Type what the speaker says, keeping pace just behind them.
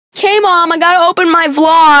Okay, Mom, I gotta open my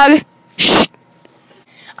vlog. Shh.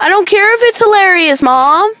 I don't care if it's hilarious,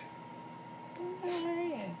 Mom.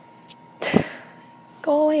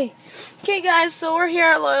 Go away. Okay, guys, so we're here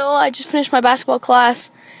at Loyola. I just finished my basketball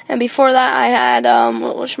class, and before that I had,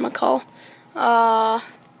 whatchamacall?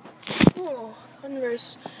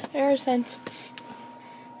 Converse Air Sense.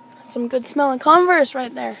 Some good smelling Converse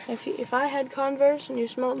right there. If I had Converse and you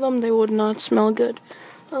smelled them, they would not smell good.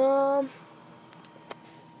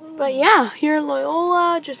 But yeah, here at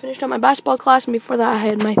Loyola, just finished up my basketball class, and before that I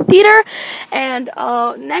had my theater. And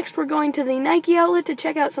next we're going to the Nike outlet to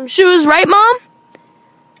check out some shoes, right, Mom?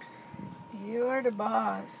 You're the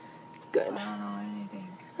boss. Good. I don't know anything.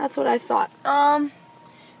 That's what I thought.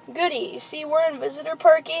 Goody. You see, we're in visitor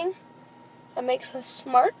parking. That makes us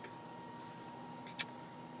smart.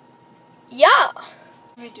 Yeah.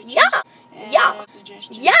 Yeah. Yeah.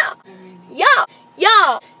 Yeah. Yeah.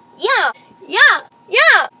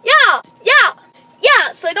 Yeah. Yeah.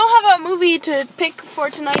 Yeah. So I don't have a movie to pick for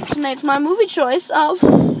tonight. Tonight's my movie choice.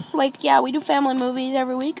 We do family movies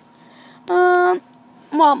every week. Well,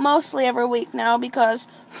 mostly every week now because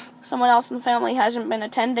someone else in the family hasn't been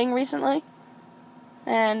attending recently.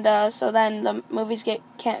 And so then the movies get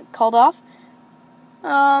called off.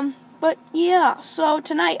 But yeah, so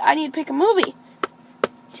tonight I need to pick a movie.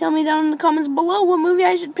 Tell me down in the comments below what movie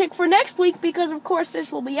I should pick for next week, because of course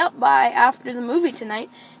this will be up by after the movie tonight,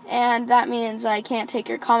 and that means I can't take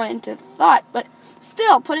your comment into thought, but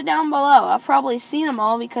still, put it down below. I've probably seen them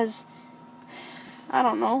all because, I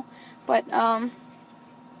don't know, but,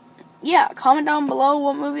 yeah, comment down below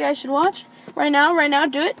what movie I should watch. Right now,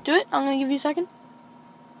 do it, I'm gonna give you a second.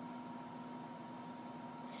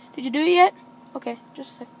 Did you do it yet? Okay,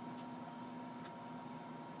 just a second.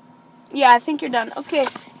 Yeah, I think you're done. Okay,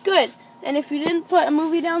 good. And if you didn't put a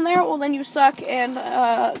movie down there, well then you suck, and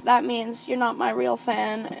that means you're not my real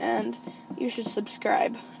fan, and you should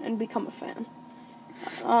subscribe and become a fan.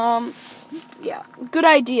 Yeah, good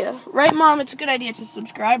idea. Right, Mom? It's a good idea to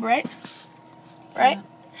subscribe, right? Right?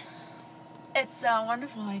 Yeah. It's a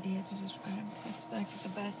wonderful idea to subscribe. It's like the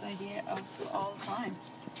best idea of all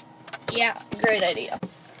times. Yeah, great idea.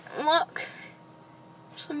 Look,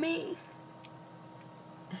 it's me.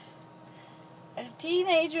 A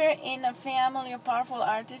teenager in a family of powerful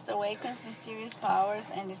artists awakens mysterious powers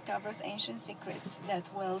and discovers ancient secrets that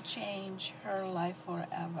will change her life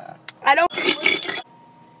forever. I don't...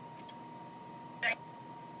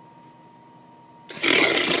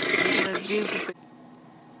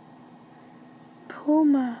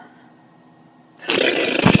 Puma.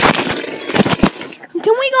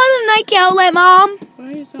 Can we go to the Nike outlet, Mom? Why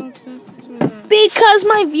are you so obsessed with that? Because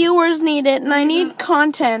my viewers need it, and I need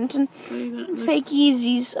content and fake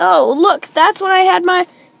Yeezys. Oh, look, that's when I had my...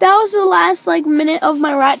 That was the last, minute of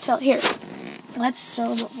my rat tail. Here, let's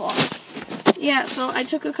show the vlog. Yeah, so I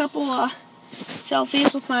took a couple,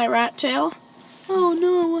 selfies with my rat tail. Oh,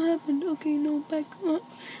 no, what happened? Okay, no, back up.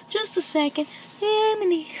 Just a second.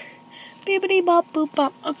 Bibbidi bop boop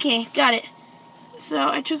bop. Okay, got it. So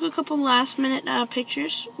I took a couple last-minute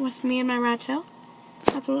pictures with me and my rat tail.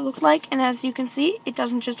 That's what it looked like, and as you can see, it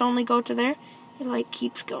doesn't just only go to there, it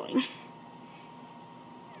keeps going.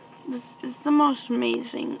 This is the most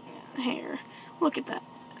amazing hair. Look at that.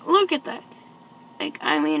 Look at that.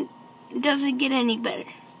 Does it get any better?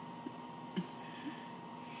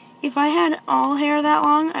 If I had all hair that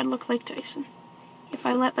long, I'd look like Tyson. If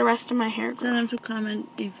I let the rest of my hair grow. Tell them to comment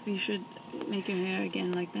if you should make your hair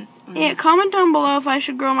again like this. Or yeah, comment down below if I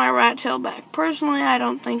should grow my rat tail back. Personally, I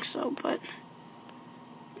don't think so, but...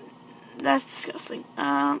 That's disgusting.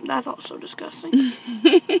 That's also disgusting.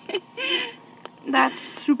 That's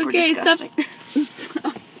super disgusting.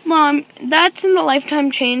 Mom, that's in the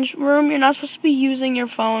lifetime change room. You're not supposed to be using your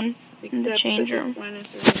phone in the change room.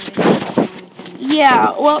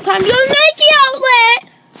 Yeah, well, time to go to the Nike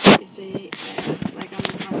outlet! You see, like on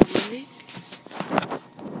the movies?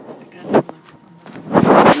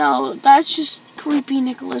 No, that's just creepy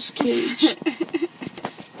Nicolas Cage.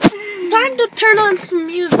 Time to turn on some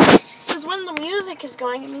music. Because when the music is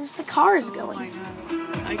going, it means the car is going. Oh my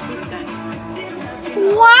god. I could that.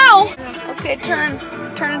 Wow! Okay, turn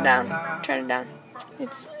it down. Turn it down.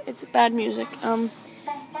 It's bad music.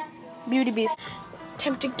 Beauty Beast.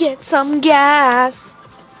 Time to get some gas.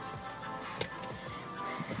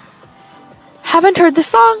 Haven't heard the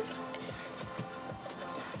song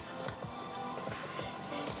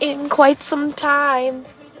in quite some time.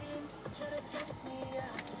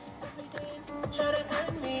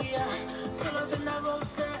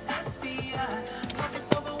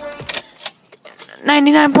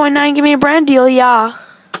 99.9, give me a brand deal, yeah.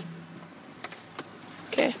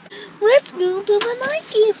 Okay. Let's go to the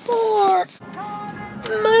Nike floor.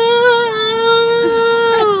 Moo.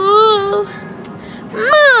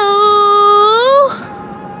 Moo.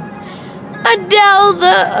 Adele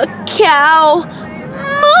the cow.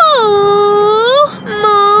 Moo.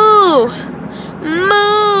 Moo.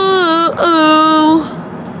 Moo.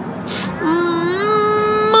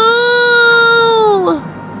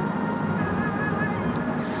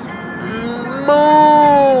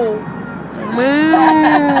 Moo.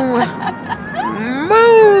 Moo.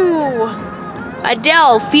 Moo.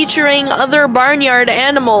 Adele featuring other barnyard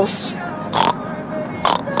animals.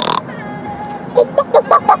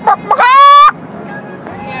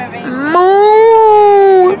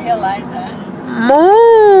 Moo. Eliza.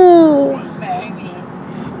 Moo. Very mean.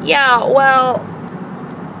 Yeah, well,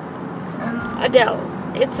 Adele.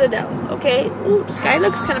 It's Adele, okay? Ooh, Sky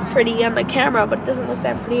looks kind of pretty on the camera, but it doesn't look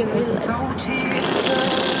that pretty in real life.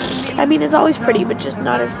 I mean, it's always pretty, but just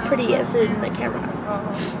not as pretty as in the camera.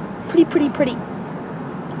 Pretty, pretty, pretty.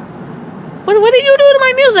 What did you do to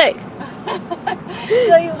my music?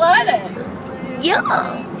 So you want it? Yeah,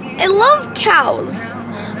 I love cows.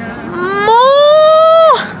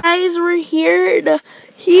 Moo! Guys, we're here at a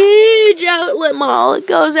huge outlet mall. It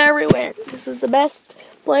goes everywhere. This is the best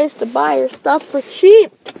place to buy your stuff for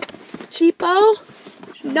cheap. Cheapo,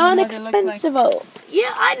 non-expensive-o.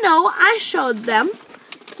 Yeah, I know. I showed them.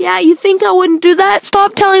 Yeah, you think I wouldn't do that?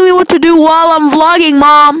 Stop telling me what to do while I'm vlogging,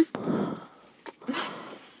 Mom.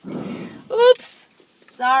 Oops.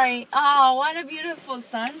 Sorry. Oh, what a beautiful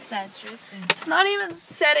sunset, Tristan. It's not even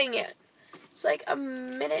setting yet. It's like a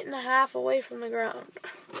minute and a half away from the ground.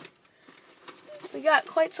 We got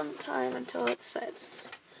quite some time until it sets.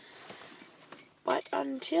 But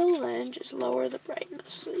until then, just lower the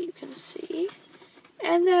brightness so you can see.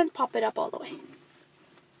 And then pop it up all the way.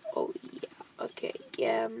 Oh, yeah. Okay.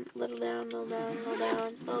 Yeah, little down, little down, little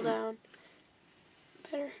down, little down.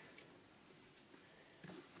 Better.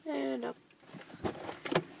 And up.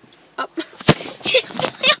 Up.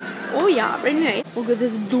 Oh yeah, very nice. Look at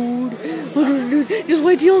this dude. Look at this dude. Just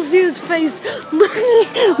wait till you see his face. Look,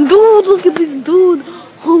 dude, look at this dude.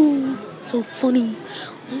 Oh, so funny.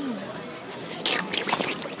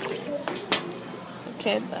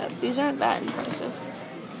 Okay, these aren't that impressive.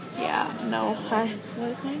 Yeah, no,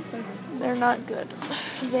 they're not good.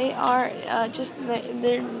 They are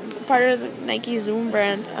they're part of the Nike Zoom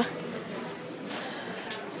brand.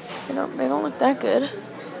 They don't look that good.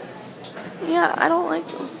 Yeah, I don't like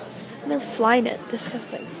them. They're flying it.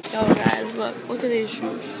 Disgusting. Oh, guys, look at these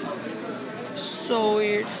shoes. So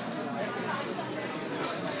weird.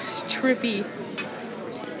 Trippy.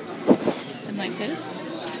 And like this?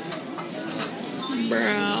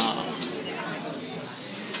 Bro.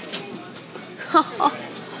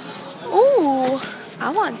 Ooh, I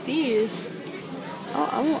want these.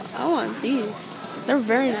 Oh, I want these. They're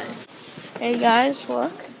very nice. Hey guys,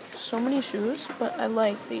 look. So many shoes, but I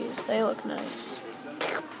like these. They look nice.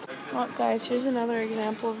 Look, guys, here's another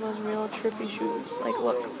example of those real trippy shoes. Like,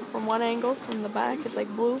 look, from one angle, from the back, it's like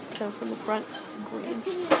blue, then from the front, it's green.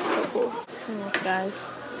 So cool. And look, guys,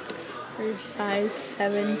 they're size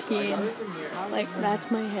 17. Like, that's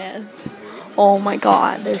my hand. Oh my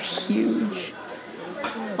god, they're huge.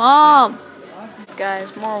 Mom!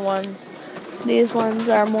 Guys, more ones. These ones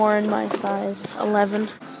are more in my size, 11.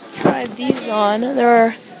 Tried these on.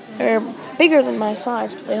 They're bigger than my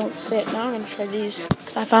size, but they don't fit. Now I'm gonna try these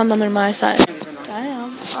because I found them in my size.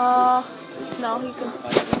 Damn. No, you can.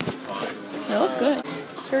 They look good.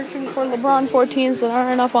 Searching for LeBron 14s that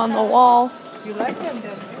aren't up on the wall. You like them, don't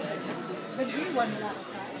you? But we want that.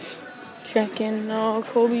 Checking. No,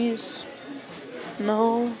 Kobe's.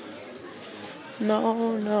 No.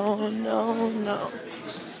 No, no, no, no.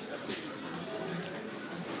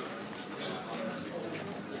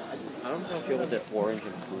 I don't know if you want the orange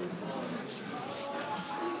and blue.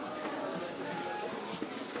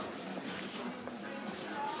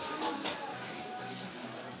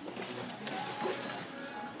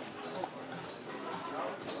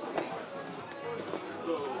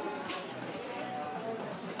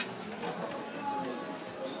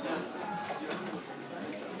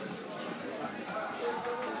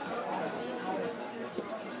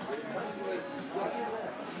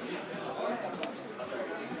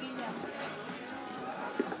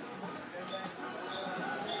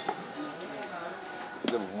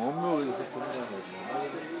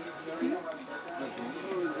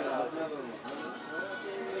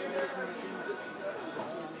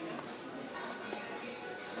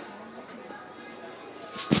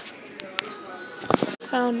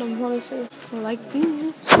 Found them. Let me see. I like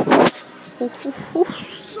these. So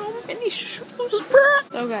many shoes, bruh.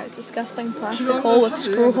 Oh, guys, disgusting plastic hole with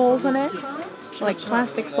screw holes in it. like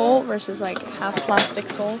plastic sole versus like half plastic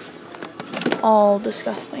sole. All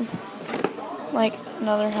disgusting. Like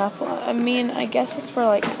another half. I mean, I guess it's for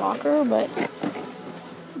like soccer, but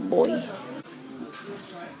boy.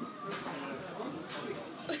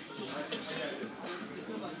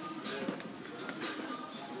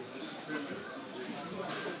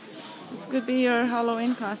 This could be your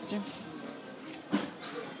Halloween costume.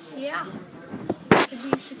 Yeah. Could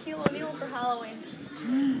be Shaquille O'Neal for Halloween.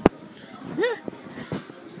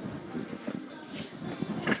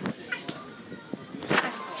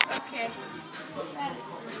 Okay.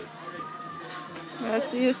 Let's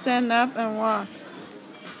see you stand up and walk.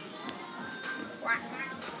 Quack,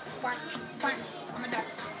 quack, quack. I'm a duck.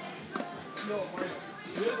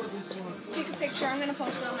 Take a picture. I'm gonna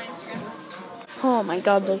post it on my Instagram. Oh my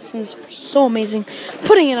god, those shoes are so amazing.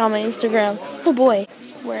 Putting it on my Instagram. Oh boy.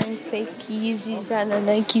 Wearing fake Yeezys at a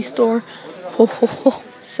Nike store. Oh.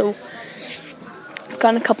 So, I've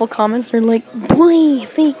gotten a couple comments. They're like, boy,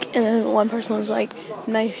 fake. And then one person was like,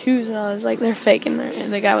 nice shoes. And I was like, they're fake. And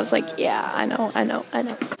the guy was like, yeah, I know.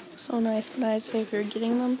 So nice. But I'd say if you're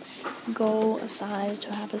getting them, go a size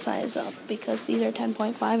to half a size up. Because these are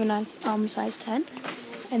 10.5 and I'm size 10.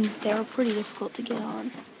 And they're pretty difficult to get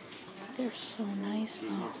on. They're so nice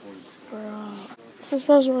though. Bro. Since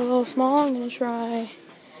those were a little small, I'm going to try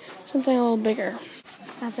something a little bigger.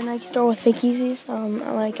 At the Nike store with fake Yeezys,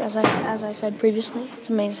 like as I said previously,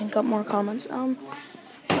 it's amazing. Got more comments. But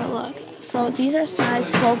look, so these are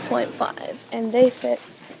size 12.5, and they fit.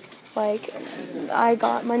 Like, I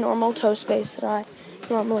got my normal toe space that I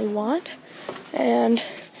normally want, and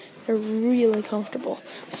they're really comfortable.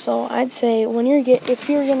 So I'd say if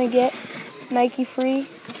you're gonna get Nike free,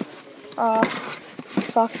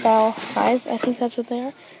 sock style size, I think that's what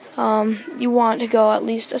they are. You want to go at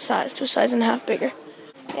least a size to a size and a half bigger.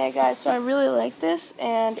 Yeah, guys, so I really like this,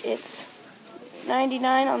 and it's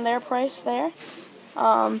 $99 on their price there,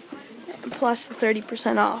 plus the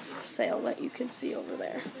 30% off sale that you can see over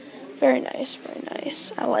there. Very nice, very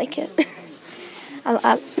nice. I like it.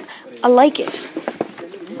 I like it.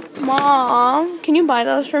 Mom, can you buy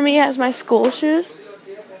those for me as my school shoes?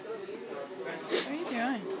 What are you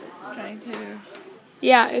doing? Trying to...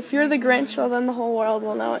 Yeah, if you're the Grinch, well, then the whole world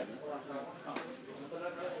will know it.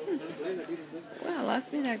 Well,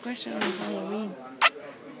 ask me that question on Halloween.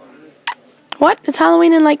 What? It's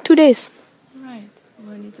Halloween in like 2 days. Right,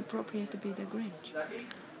 when it's appropriate to be the Grinch.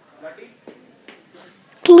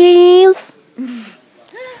 Please.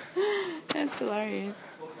 That's hilarious.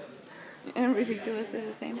 And ridiculous at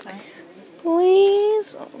the same time.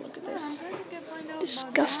 Please. Oh, look at this.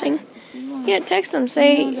 Disgusting. Yeah, text them.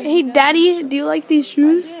 Say, hey, Daddy, do you like these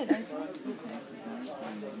shoes?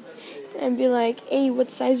 And be like, hey,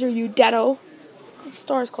 what size are you, Daddo? The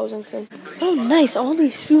store is closing soon. So nice. All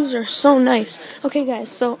these shoes are so nice. Okay, guys,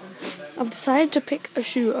 so I've decided to pick a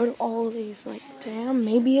shoe out of all of these. Like, damn,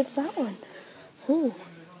 maybe it's that one. Ooh.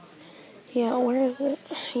 Yeah, where is it?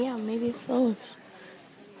 Yeah, maybe it's those.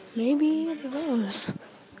 Maybe it's those.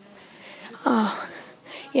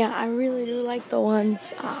 Yeah, I really do like the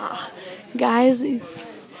ones. Guys, it's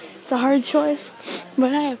a hard choice,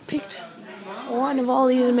 but I have picked one of all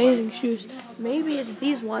these amazing shoes. Maybe it's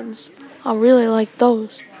these ones. I really like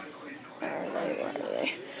those. Where are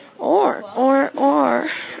they? Or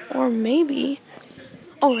maybe.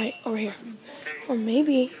 Oh, right, over here. Or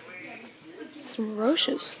maybe some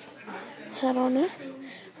Roches. I don't know.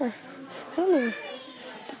 I don't know.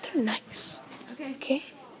 But they're nice. Okay?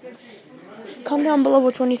 Comment down below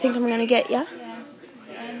which one you think I'm gonna get, yeah?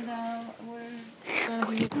 And we're...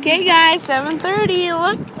 Okay, guys, 7:30.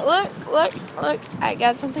 Look. I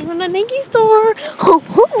got something from the Nike store.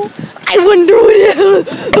 I wonder what it is.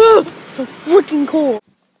 So freaking cool.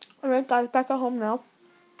 Alright, guys, back at home now.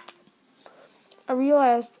 I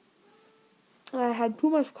realized I had too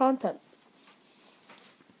much content.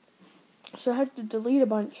 So I had to delete a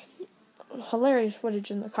bunch of hilarious footage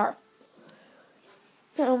in the car.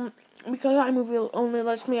 Because iMovie only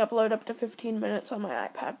lets me upload up to 15 minutes on my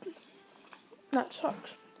iPad. That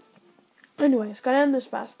sucks. Anyways, gotta end this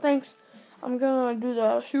fast. Thanks. I'm gonna do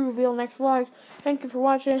the shoe reveal next vlog. Thank you for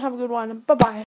watching. Have a good one. Bye-bye.